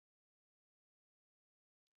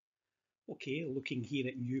Okay, looking here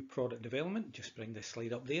at new product development, just bring this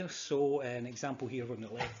slide up there. So an example here on the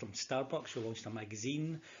left from Starbucks, who launched a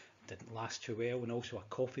magazine, didn't last too well, and also a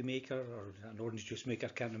coffee maker or an orange juice maker, I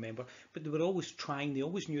can't remember. But they were always trying, they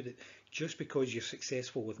always knew that just because you're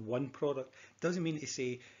successful with one product doesn't mean to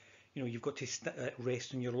say, you've got to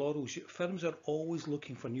rest on your laurels. Firms are always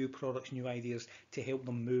looking for new products, new ideas to help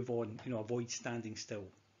them move on, avoid standing still.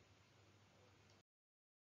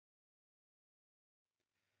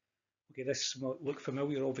 Okay, this will look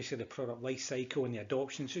familiar, obviously the product life cycle and the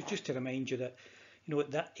adoption. So just to remind you that,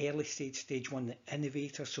 at that early stage one, the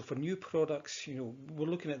innovator. So for new products, we're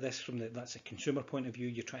looking at this from that's a consumer point of view.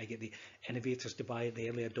 You're trying to get the innovators to buy it, the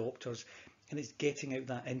early adopters, and it's getting out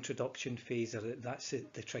that introduction phase. That's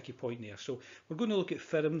the tricky point there. So we're going to look at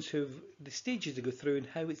firms who've the stages to go through and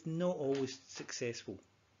how it's not always successful.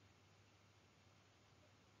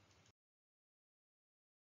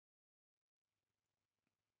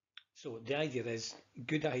 So the idea is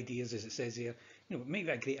good ideas, as it says here. It might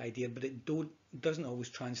be a great idea, but it doesn't always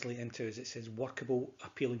translate into, as it says, workable,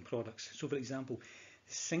 appealing products. So, for example,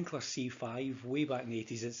 Sinclair C5, way back in the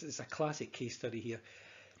 80s, it's a classic case study here.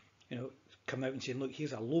 Come out and saying, look,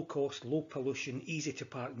 here's a low cost, low pollution, easy to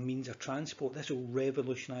park means of transport. This will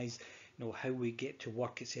revolutionise, how we get to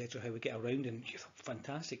work, etc., how we get around, and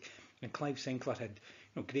fantastic. And Clive Sinclair had,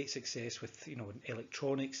 great success with,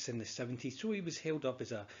 electronics in the 70s. So he was held up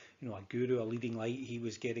as a guru, a leading light. He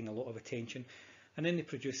was getting a lot of attention. And then they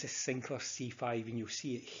produced this Sinclair C5, and you'll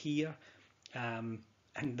see it here. And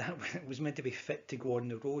that was meant to be fit to go on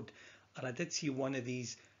the road. And I did see one of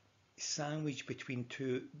these sandwiched between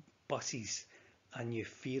two buses, and you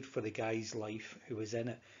feared for the guy's life who was in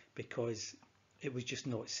it because it was just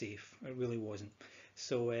not safe. It really wasn't.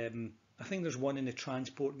 So I think there's one in the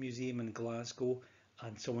Transport Museum in Glasgow,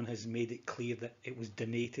 and someone has made it clear that it was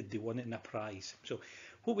donated, they won it in a prize. So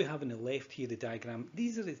what we have on the left here, the diagram,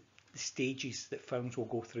 these are the stages that firms will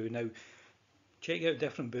go through. Now, check out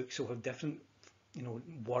different books, will have different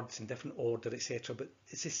words in different order, etc. But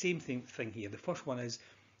it's the same thing here. The first one is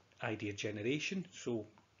idea generation. So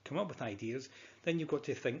come up with ideas. Then you've got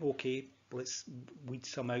to think, okay, let's weed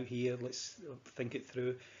some out here, let's think it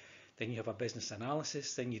through. Then you have a business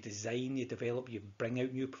analysis, then you design, you develop, you bring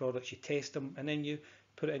out new products, you test them, and then you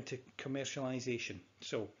put it into commercialization.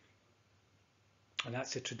 So, and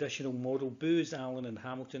that's the traditional model. Booz Allen and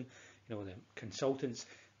Hamilton, the consultants,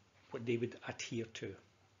 what they would adhere to.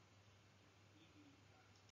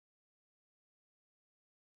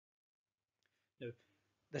 Now,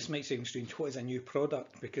 this might sound strange. What is a new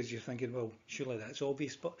product? Because you're thinking, well, surely that's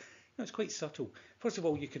obvious, but it's quite subtle. First of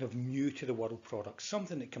all, you can have new to the world products,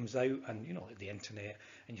 something that comes out and like the internet,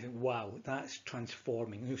 and you think, wow, that's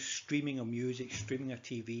transforming. Streaming of music, streaming of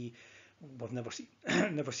TV, we've never seen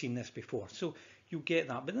never seen this before. So you'll get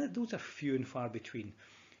that, but those are few and far between.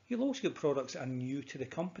 You'll also get products that are new to the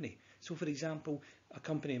company. So, for example, a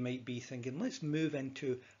company might be thinking, let's move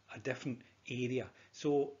into a different area.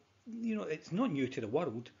 So it's not new to the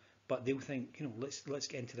world, but they'll think, let's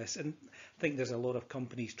get into this. And I think there's a lot of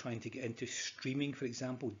companies trying to get into streaming, for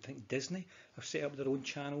example. I think Disney have set up their own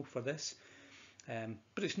channel for this,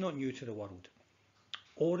 but it's not new to the world.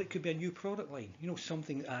 Or it could be a new product line,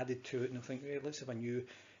 something added to it, and I think, hey, let's have a new.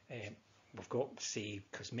 We've got, say,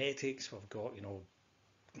 cosmetics. We've got,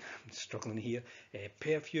 I'm struggling here,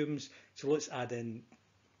 perfumes. So let's add in,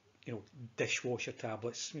 dishwasher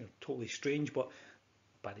tablets. Totally strange, but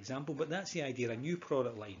bad example, but that's the idea, a new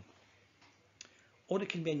product line. Or it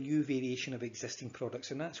can be a new variation of existing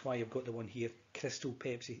products, and that's why I've got the one here, Crystal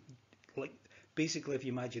Pepsi. Like, basically, if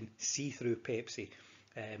you imagine see-through Pepsi,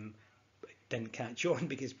 didn't catch on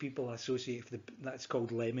because people associate that's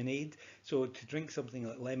called lemonade. So to drink something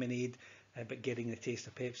like lemonade, but getting the taste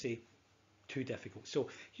of Pepsi, too difficult. So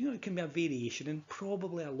it can be a variation, and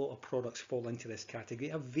probably a lot of products fall into this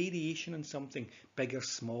category. A variation on something bigger,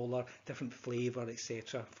 smaller, different flavour,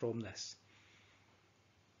 etc. from this.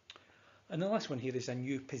 And the last one here is a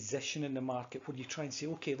new position in the market, where you try and say,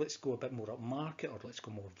 okay, let's go a bit more up market, or let's go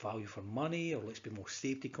more value for money, or let's be more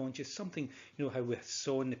safety conscious. Something, how we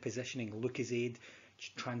saw in the positioning, Lucozade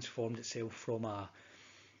transformed itself from a,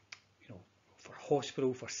 for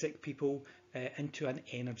hospital, for sick people, into an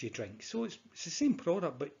energy drink. So it's the same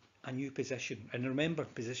product, but a new position. And remember,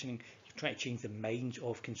 positioning, you're trying to change the minds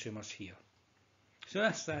of consumers here. So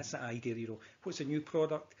that's the idea, what's a new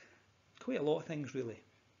product? Quite a lot of things, really.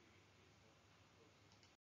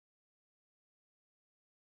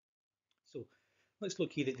 So let's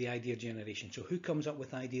look here at the idea generation. So who comes up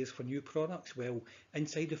with ideas for new products? Well,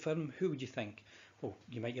 inside the firm, who would you think? well,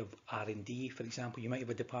 you might have R&D, for example. You might have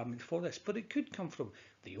a department for this, but it could come from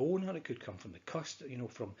the owner. It could come from the customer. You know,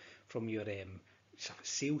 from your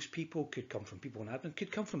salespeople. Could come from people in admin.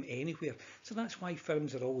 Could come from anywhere. So that's why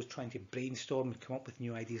firms are always trying to brainstorm and come up with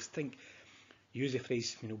new ideas. Use the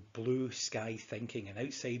phrase, you know, blue sky thinking and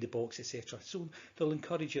outside the box, etc. So they'll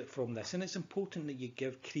encourage it from this, and it's important that you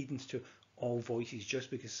give credence to all voices.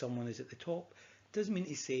 Just because someone is at the top doesn't mean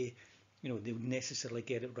to say, you know, they'll necessarily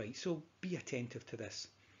get it right. So be attentive to this.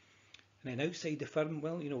 And then outside the firm,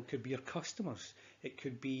 well, you know, it could be your customers. It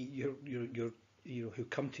could be your you know, who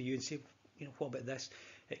come to you and say, you know, what about this?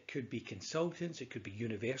 It could be consultants. It could be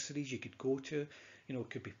universities you could go to. You know, it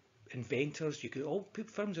could be inventors. You could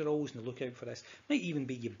firms are always on the lookout for this. Might even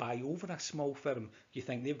be you buy over a small firm. You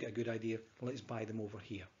think they've got a good idea. Let's buy them over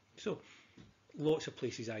here. So lots of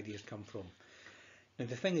places ideas come from. Now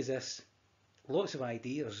the thing is this: lots of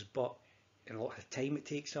ideas, but a lot of time it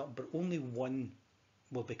takes up, but only one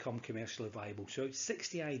will become commercially viable. So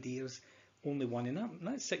 60 ideas, only one, and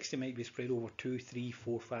that 60 might be spread over 2, 3,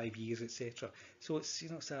 4, 5 years, etc. So it's, you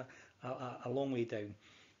know, it's a long way down.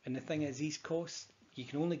 And the thing is, these costs, you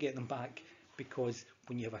can only get them back because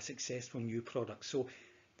when you have a successful new product. So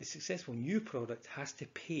the successful new product has to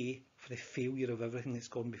pay for the failure of everything that's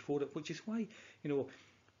gone before it, which is why, you know,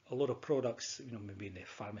 a lot of products, you know, maybe in the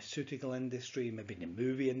pharmaceutical industry, maybe in the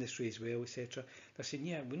movie industry as well, etc. They're saying,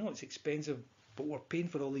 yeah, we know it's expensive, but we're paying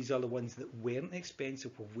for all these other ones that weren't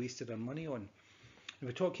expensive, we've wasted our money on. And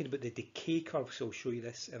we're talking about the decay curve, so I'll show you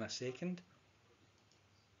this in a second.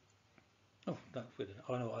 Oh,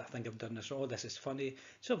 oh no, I think I've done this. Oh, this is funny.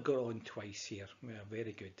 So I've got it on twice here. Yeah,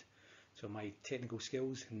 very good. So my technical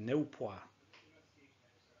skills, nil point.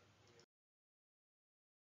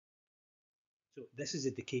 So this is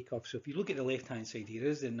the decay curve. So if you look at the left-hand side here,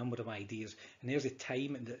 there's the number of ideas, and there's the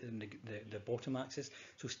time in the bottom axis.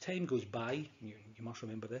 So as time goes by, you must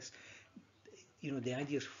remember this, you know, the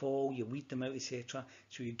ideas fall, you weed them out, etc.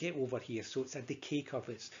 So you get over here. So it's a decay curve.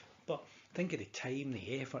 But think of the time,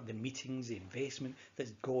 the effort, the meetings, the investment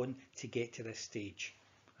that's gone to get to this stage.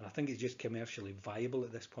 And I think it's just commercially viable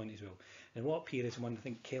at this point as well. And what up here is one, I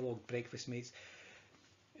think Kellogg Breakfast Mates,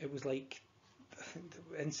 it was like,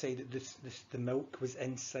 inside the milk was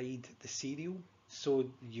inside the cereal, so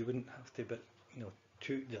you wouldn't have to, but you know,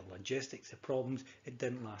 the logistics, the problems, it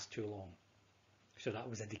didn't last too long. So that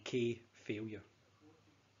was a decay failure.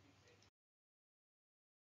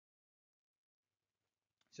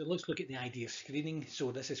 So let's look at the idea screening.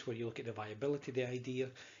 So this is where you look at the viability of the idea,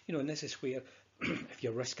 you know, and this is where if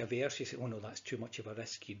you're risk averse, you say, oh no, that's too much of a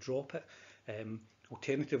risk, you drop it.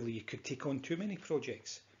 Alternatively, you could take on too many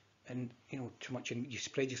projects, and you know, too much, and you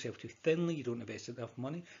spread yourself too thinly, you don't invest enough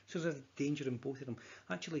money. So there's a danger in both of them.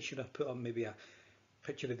 Actually, should I put up maybe a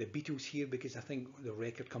picture of the Beatles here, because I think the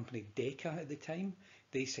record company Decca at the time,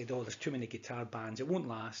 they said, oh, there's too many guitar bands, it won't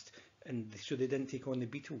last, and so they didn't take on the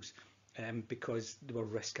Beatles because they were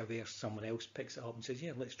risk averse. Someone else picks it up and says,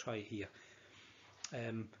 yeah, let's try it here.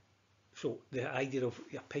 So the idea of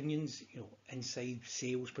opinions, you know, inside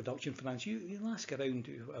sales, production, finance, you'll ask around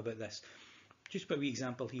about this. Just by wee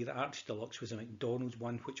example here, Arch Deluxe was a McDonald's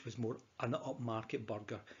one, which was more an upmarket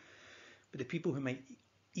burger. But the people who might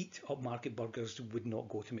eat upmarket burgers would not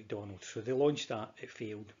go to McDonald's. So they launched that, it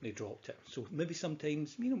failed, they dropped it. So maybe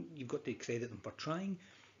sometimes, you know, you've got to credit them for trying,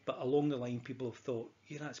 but along the line people have thought,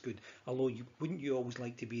 yeah, that's good. Although wouldn't you always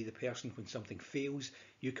like to be the person when something fails,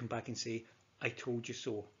 you come back and say, I told you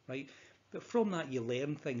so, right? But from that you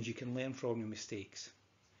learn things, you can learn from your mistakes.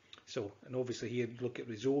 So, and obviously here you look at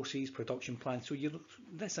resources, production plans. So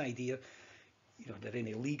this idea, you know, are there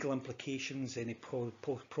any legal implications, any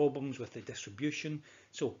problems with the distribution?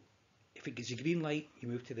 So if it gives a green light, you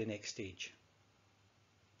move to the next stage.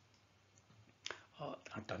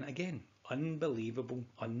 I've done it again. Unbelievable.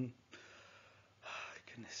 Goodness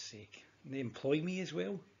sake. They employ me as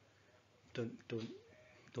well.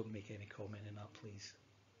 Don't make any comment on that, please.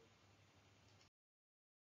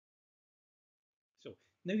 So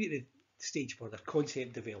now you're at the stage for the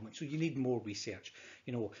concept development. So you need more research,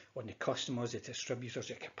 you know, on the customers, the distributors,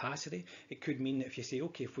 the capacity. It could mean that if you say,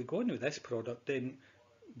 okay, if we go on with this product, then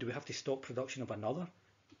do we have to stop production of another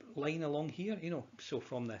line along here? You know, so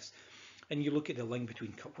from this. And you look at the link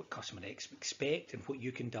between what customers expect and what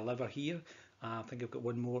you can deliver here. I think I've got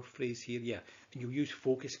one more phrase here, yeah. And you'll use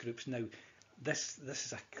focus groups. Now, this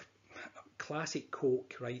is a classic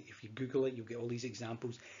Coke, right? If you Google it, you'll get all these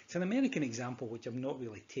examples. It's an American example, which I'm not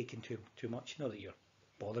really taking too much, not that you're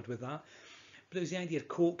bothered with that. But it was the idea of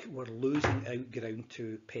Coke were losing out ground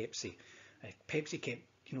to Pepsi. Pepsi kept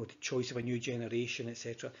the choice of a new generation,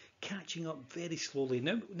 etc., catching up very slowly.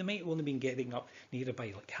 Now they might only been getting up near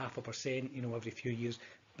by like 0.5%, every few years.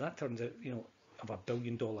 That turns out, of a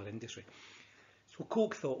billion-dollar industry. So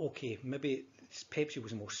Coke thought, okay, maybe Pepsi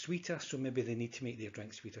was more sweeter, so maybe they need to make their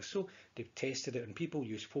drink sweeter. So they tested it, and people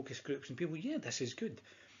used focus groups, and people, yeah, this is good.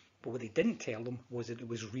 But what they didn't tell them was that it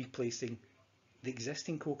was replacing the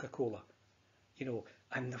existing Coca-Cola.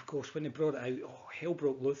 And of course when they brought it out, oh, hell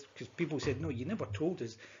broke loose, because people said, no, you never told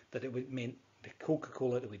us that it meant the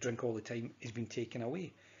Coca-Cola that we drink all the time has been taken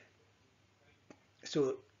away.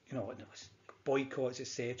 So, it was boycotts,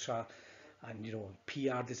 etc., and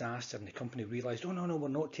PR disaster, and the company realised, oh no, we're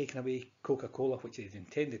not taking away Coca-Cola, which they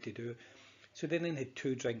intended to do. So then they had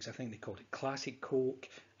two drinks. I think they called it Classic Coke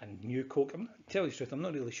and New Coke. Tell you the truth, I'm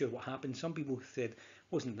not really sure what happened. Some people said it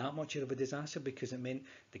wasn't that much of a disaster because it meant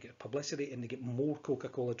they get publicity and they get more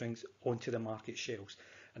Coca-Cola drinks onto the market shelves.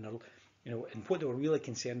 And and what they were really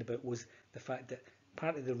concerned about was the fact that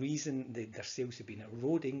part of the reason their sales had been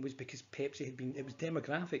eroding was because it was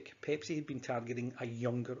demographic. Pepsi had been targeting a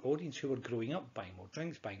younger audience who were growing up, buying more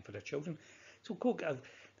drinks, buying for their children. So Coke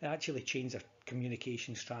they actually changed their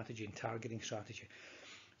communication strategy and targeting strategy.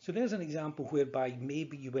 So there's an example whereby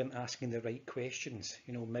maybe you weren't asking the right questions.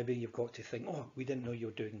 Maybe you've got to think, oh, we didn't know you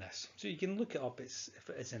were doing this. So you can look it up if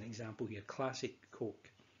it is an example here. Classic Coke.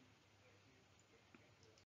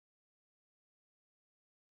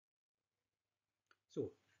 So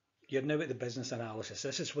you're now at the business analysis.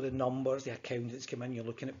 This is where the numbers, the accountants come in. You're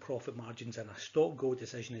looking at profit margins, and a stop-go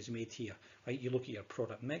decision is made here. Right? You look at your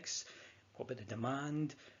product mix. What about the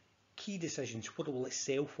demand? Key decisions: what will it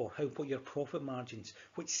sell for? What your profit margins?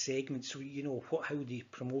 Which segments? So how do you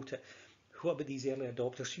promote it? What about these early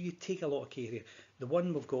adopters? So you take a lot of care here. The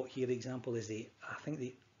one we've got here, the example is the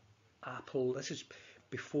Apple. This is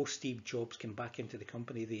before Steve Jobs came back into the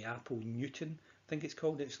company. The Apple Newton, I think it's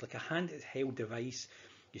called. It's like a handheld device.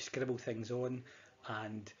 You scribble things on,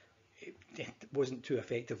 and it wasn't too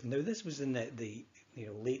effective. Now this was in the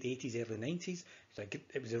late 80s, early 90s.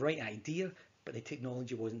 It was the right idea, but the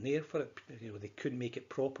technology wasn't there for it. They couldn't make it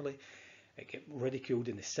properly. It got ridiculed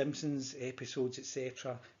in the Simpsons episodes,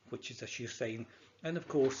 etc., which is a sure sign. And of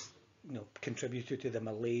course, contributed to the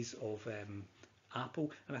malaise of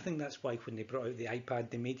Apple. And I think that's why when they brought out the iPad,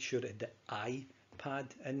 they made sure it had the iPad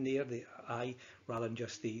in there, the I, rather than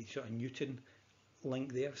just the sort of Newton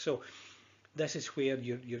link there. So this is where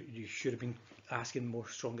you should have been asking more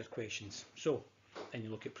stronger questions. So, and you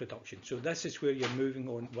look at production. So this is where you're moving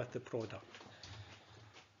on with the product.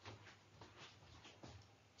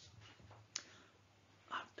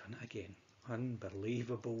 I've done it again.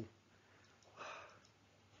 Unbelievable.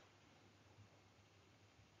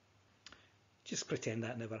 Just pretend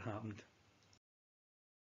that never happened.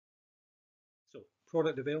 So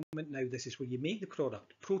product development, now this is where you make the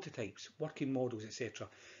product, prototypes, working models, etc.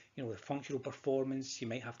 The functional performance, you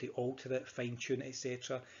might have to alter it, fine tune it,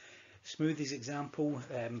 etc. Smoothies example,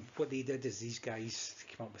 what they did is these guys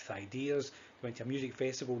came up with ideas. They went to a music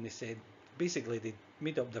festival and they said, basically they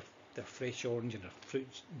made up their fresh orange and their fruit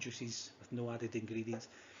juices with no added ingredients.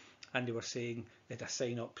 And they were saying, they had a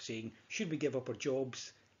sign up saying, should we give up our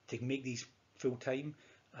jobs to make these full time?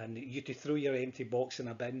 And you had to throw your empty box in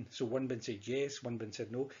a bin. So one bin said yes, one bin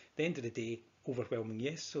said no. At the end of the day, overwhelming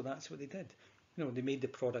yes. So that's what they did. They made the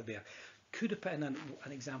product there. Could have put in an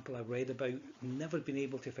example I read about, never been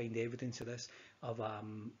able to find evidence of this, of a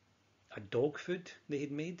dog food they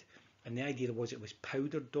had made. And the idea was it was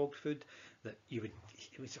powdered dog food, that it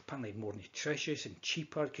was apparently more nutritious and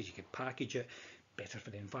cheaper because you could package it, better for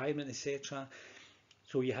the environment, etc.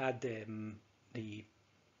 So you had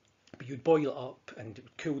but you'd boil it up and it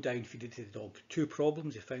would cool down, feed it to the dog. Two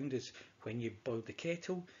problems they found is when you boiled the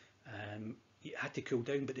kettle, it had to cool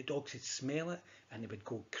down, but the dogs would smell it and they would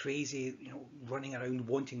go crazy, running around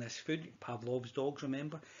wanting this food. Pavlov's dogs,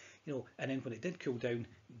 remember? And then when it did cool down,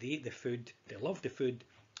 they ate the food, they loved the food,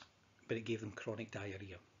 but it gave them chronic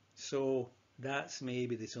diarrhea. So that's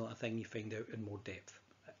maybe the sort of thing you find out in more depth.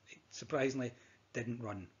 It surprisingly didn't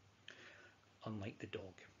run, unlike the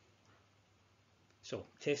dog. So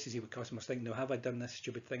test to see what customers think. Now, have I done this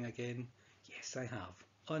stupid thing again? Yes, I have.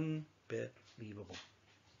 Unbelievable.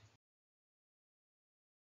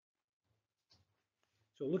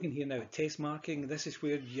 So looking here now at test marketing, this is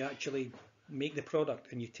where you actually make the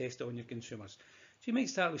product and you test it on your consumers. So you might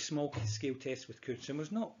start with small scale tests with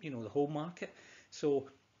consumers, not the whole market. So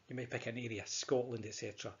you might pick an area, Scotland,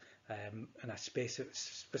 etc., in a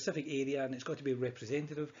specific area, and it's got to be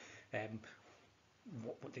representative.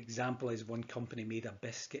 What the example is, one company made a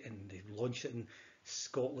biscuit and they launched it in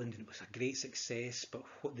Scotland and it was a great success, but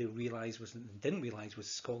what they didn't realise was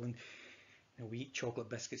Scotland You know, we eat chocolate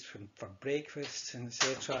biscuits for breakfast and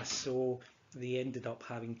etc. So they ended up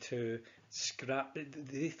having to scrap.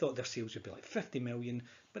 They thought their sales would be like 50 million,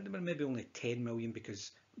 but they were maybe only 10 million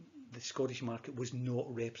because the Scottish market was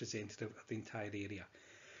not representative of the entire area.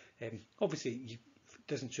 Obviously, it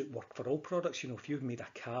doesn't work for all products. You know, if you've made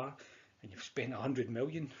a car and you've spent 100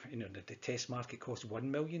 million, you know, the test market costs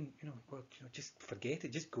 1 million, you know, well, you know, just forget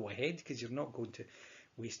it, just go ahead because you're not going to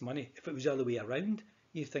waste money. If it was the other way around,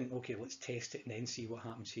 you think, okay, let's test it and then see what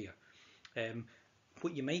happens here.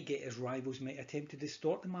 What you might get is rivals might attempt to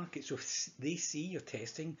distort the market. So if they see your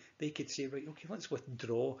testing, they could say, right, okay, let's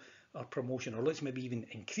withdraw our promotion, or let's maybe even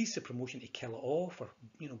increase the promotion to kill it off, or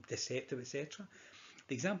you know, deceptive, etc.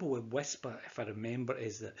 The example with Whisper, if I remember,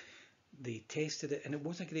 is that they tested it and it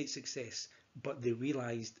was a great success, but they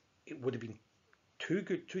realised it would have been too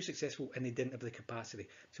good, too successful, and they didn't have the capacity.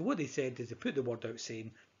 So what they said is they put the word out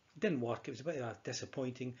saying it didn't work, it was a bit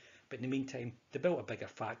disappointing, but in the meantime they built a bigger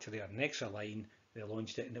factory or an extra line, they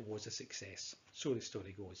launched it and it was a success. So the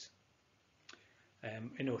story goes.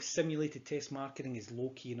 You know, simulated test marketing is low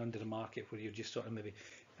key and under the market, where you're just sort of maybe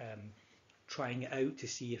trying it out to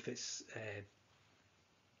see if it's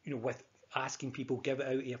you know, with asking people, give it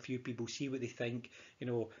out to a few people, see what they think, you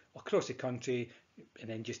know, across the country, and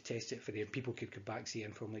then just test it for them. People could come back, see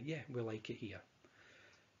info, like, yeah, we like it here.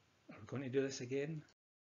 Are we going to do this again?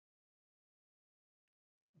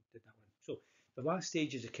 Did that one. So the last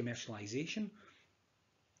stage is the commercialization,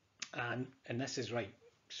 and this is right.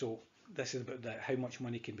 So this is about how much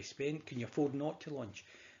money can be spent. Can you afford not to launch?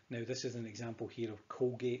 Now this is an example here of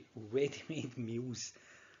Colgate ready-made meals.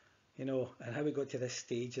 You know, and how we got to this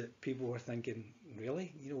stage that people were thinking,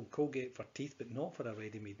 really? You know, Colgate for teeth, but not for a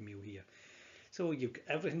ready-made meal here. So you've got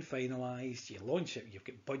everything finalised, you launch it, you've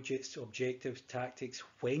got budgets, objectives, tactics.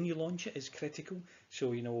 When you launch it is critical.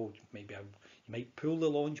 So, you know, maybe you might pull the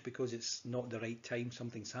launch because it's not the right time,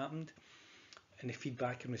 something's happened. And the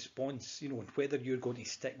feedback and response, you know, and whether you're going to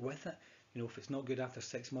stick with it. You know, if it's not good after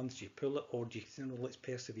 6 months, you pull it, or do you know, let's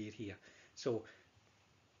persevere here. So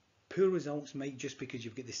poor results might just because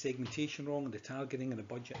you've got the segmentation wrong, the targeting and the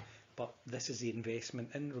budget, but this is the investment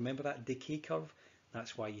in. Remember that decay curve?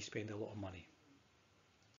 That's why you spend a lot of money.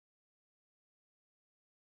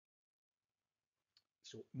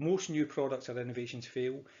 So most new products or innovations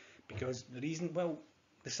fail because the reason, well,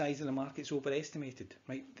 the size of the market's overestimated,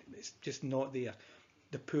 right? It's just not there.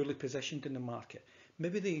 They're poorly positioned in the market.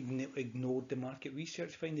 Maybe they ignored the market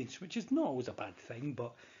research findings, which is not always a bad thing,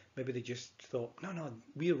 but maybe they just thought, no,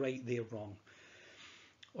 we're right, they're wrong.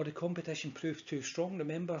 Or the competition proves too strong.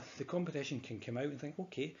 Remember, the competition can come out and think,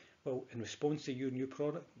 okay, well, in response to your new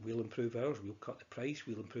product, we'll improve ours, we'll cut the price,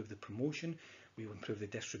 we'll improve the promotion, we'll improve the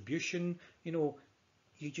distribution. You know,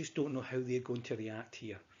 you just don't know how they're going to react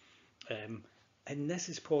here. And this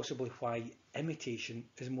is possibly why imitation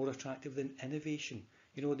is more attractive than innovation.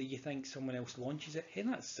 You know, that you think someone else launches it, hey,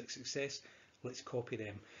 that's a success, let's copy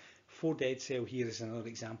them. Ford Edsel here is another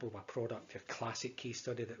example of a product, a classic case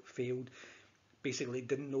study that failed. Basically, it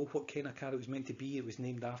didn't know what kind of car it was meant to be. It was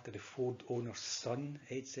named after the Ford owner's son,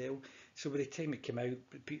 Edsel. So by the time it came out,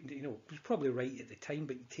 you know, it was probably right at the time,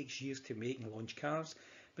 but it takes years to make and launch cars.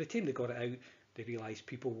 By the time they got it out, they realised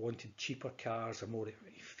people wanted cheaper cars or more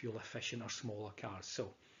fuel efficient or smaller cars. So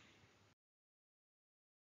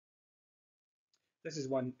this is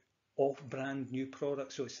one off-brand new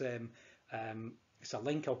product. So it's a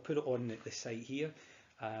link. I'll put it on the site here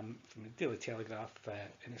from the Daily Telegraph,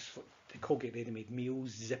 and it's the Colgate ready-made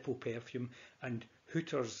meals, Zippo perfume, and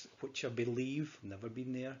Hooters, which I believe, never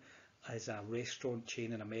been there, is a restaurant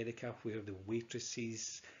chain in America where the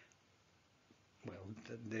waitresses, well,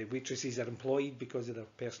 the waitresses are employed because of their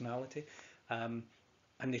personality, and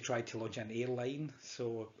they tried to launch an airline,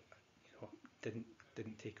 so you know,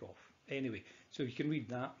 didn't take off. Anyway, so you can read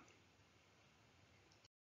that.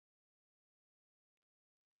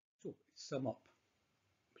 So sum up.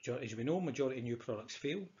 As we know, majority of new products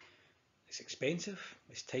fail. It's expensive,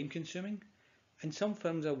 it's time consuming, and some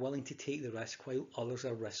firms are willing to take the risk while others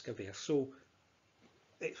are risk averse. So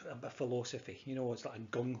it's a philosophy, you know, it's like a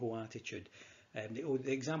gung-ho attitude.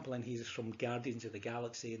 The example in here is from Guardians of the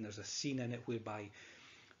Galaxy, and there's a scene in it whereby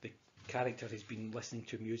the character has been listening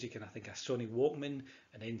to music in, I think, a Sony Walkman,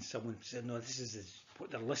 and then someone said, no, this is what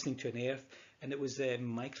they're listening to on Earth, and it was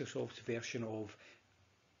Microsoft's version of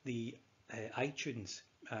the iTunes,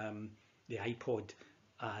 the iPod,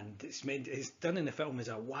 and it's done in the film as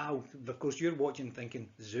a wow. Of course, you're watching thinking,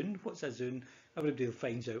 Zune? What's a Zune? Everybody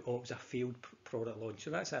finds out, oh, it was a failed product launch.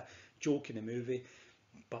 So that's a joke in the movie,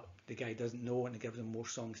 but the guy doesn't know, and it gives him more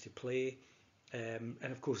songs to play. And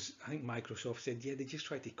of course, I think Microsoft said, yeah, they just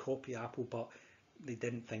tried to copy Apple, but they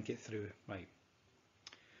didn't think it through right.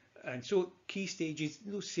 And so key stages,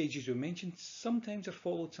 those stages we mentioned, sometimes are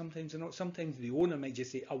followed, sometimes they're not. Sometimes the owner might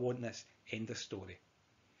just say, I want this, end of story.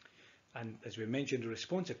 And as we mentioned, the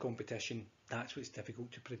response to competition, that's what's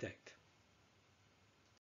difficult to predict.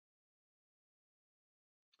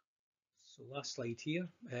 So last slide here.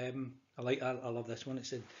 I love this one. It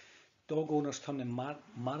said, dog owners turning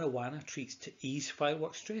marijuana treats to ease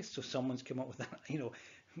firework stress. So someone's come up with that,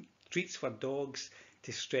 treats for dogs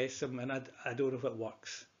to stress them, and I don't know if it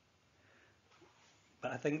works.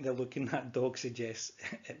 But I think they're looking at dog suggests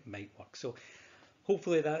it might work. So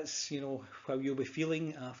hopefully that's how you'll be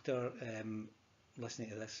feeling after listening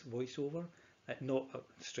to this voiceover. Not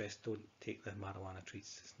stress, don't take the marijuana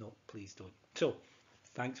treats. It's not, please don't. So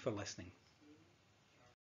thanks for listening.